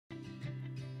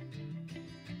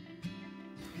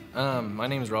My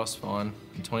name is Ross Vaughn.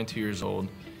 I'm 22 years old.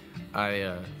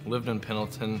 I lived in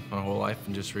Pendleton my whole life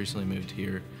and just recently moved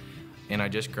here. And I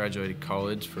just graduated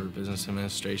college for business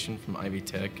administration from Ivy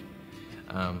Tech.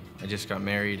 I just got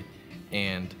married,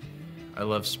 and I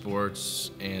love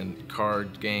sports and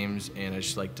card games, and I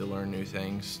just like to learn new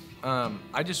things.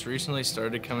 I just recently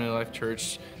started coming to Life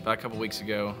Church about a couple weeks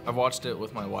ago. I've watched it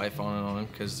with my wife on and on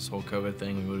because this whole COVID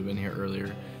thing, we would have been here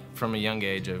earlier. From a young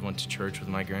age, I went to church with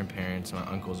my grandparents. My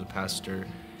uncle's a pastor,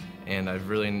 and I've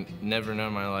really never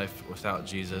known my life without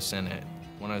Jesus in it.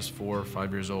 When I was 4 or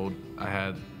 5 years old, I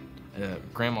had a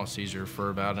grand mal seizure for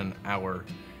about an hour,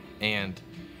 and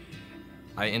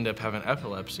I ended up having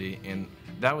epilepsy, and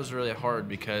that was really hard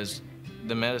because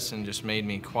the medicine just made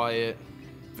me quiet,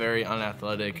 very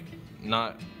unathletic.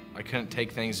 I couldn't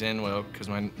take things in well because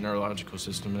my neurological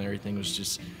system and everything was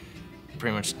just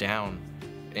pretty much down.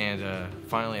 And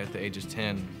finally, at the age of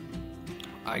 10,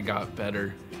 I got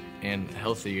better and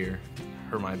healthier.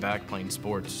 Hurt my back playing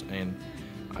sports, and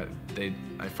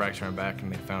I fractured my back,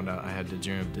 and they found out I had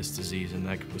degenerative disc disease, and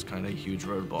that was kind of a huge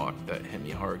roadblock that hit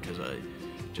me hard because I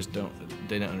just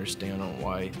didn't understand on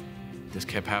why this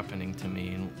kept happening to me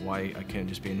and why I couldn't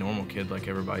just be a normal kid like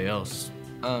everybody else.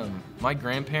 My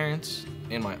grandparents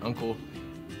and my uncle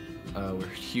were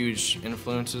huge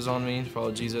influences on me to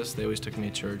follow Jesus. They always took me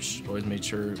to church, always made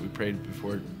sure we prayed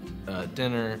before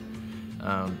dinner.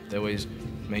 They always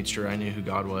made sure I knew who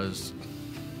God was,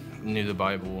 knew the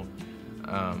Bible.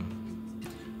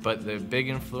 But the big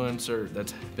influencer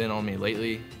that's been on me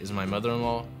lately is my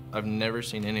mother-in-law. I've never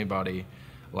seen anybody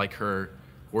like her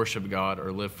worship God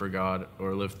or live for God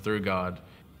or live through God.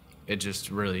 It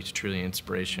just really, truly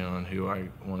inspirational on who I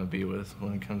want to be with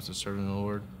when it comes to serving the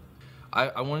Lord.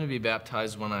 I wanted to be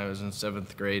baptized when I was in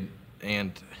 7th grade,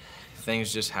 and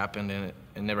things just happened, and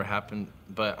it never happened.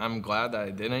 But I'm glad that I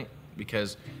didn't,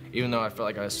 because even though I felt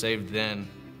like I was saved then,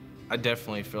 I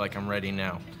definitely feel like I'm ready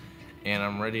now, and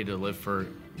I'm ready to live for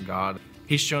God.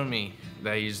 He's shown me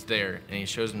that He's there, and He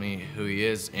shows me who He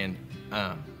is, and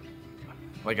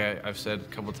like I've said a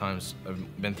couple times,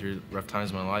 I've been through rough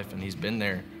times in my life, and He's been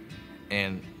there,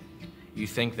 and you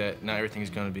think that not everything's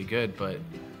going to be good, but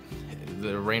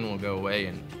the rain will go away,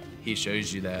 and He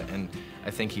shows you that, and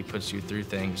I think He puts you through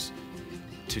things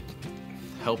to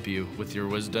help you with your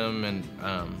wisdom, and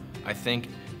I think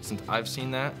since I've seen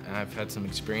that and I've had some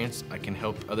experience, I can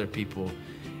help other people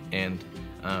and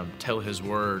tell His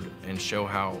word and show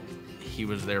how He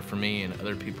was there for me and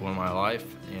other people in my life,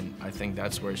 and I think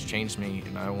that's where it's changed me,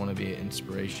 and I want to be an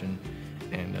inspiration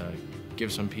and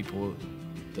give some people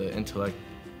the intellect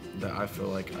that I feel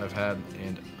like I've had,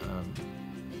 and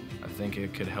I think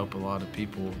it could help a lot of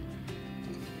people.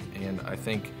 And I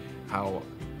think how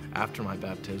after my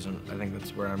baptism, I think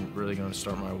that's where I'm really going to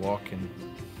start my walk and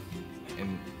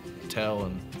tell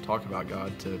and talk about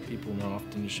God to people more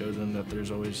often, to show them that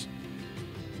there's always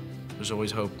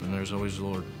hope and there's always the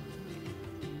Lord.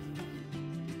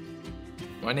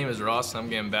 My name is Ross, and I'm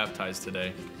getting baptized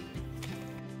today.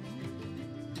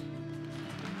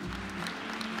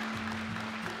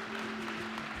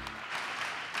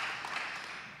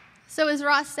 So as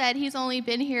Ross said, he's only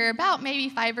been here about maybe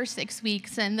 5 or 6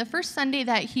 weeks, and the first Sunday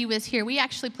that he was here, we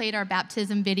actually played our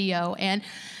baptism video, and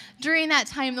during that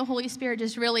time, the Holy Spirit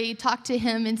just really talked to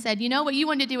him and said, you know, what you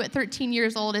wanted to do at 13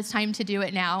 years old, it's time to do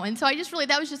it now. And so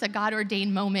that was just a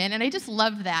God-ordained moment, and I just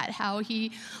loved that, how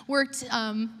He worked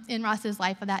in Ross's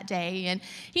life that day. And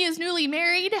he is newly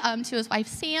married to his wife,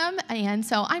 Sam, and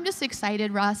so I'm just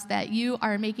excited, Ross, that you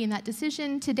are making that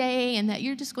decision today and that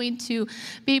you're just going to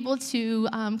be able to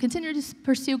continue to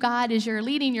pursue God as you're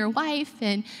leading your wife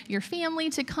and your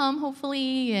family to come,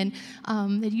 hopefully, and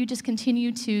that you just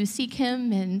continue to seek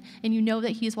Him and you know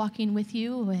that He's walking with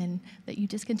you and that you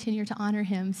just continue to honor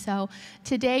Him. So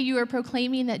today you are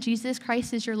proclaiming that Jesus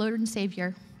Christ is your Lord and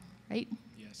Savior, right?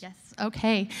 Yes. Yes,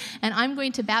 okay. And I'm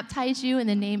going to baptize you in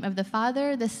the name of the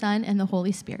Father, the Son, and the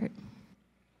Holy Spirit.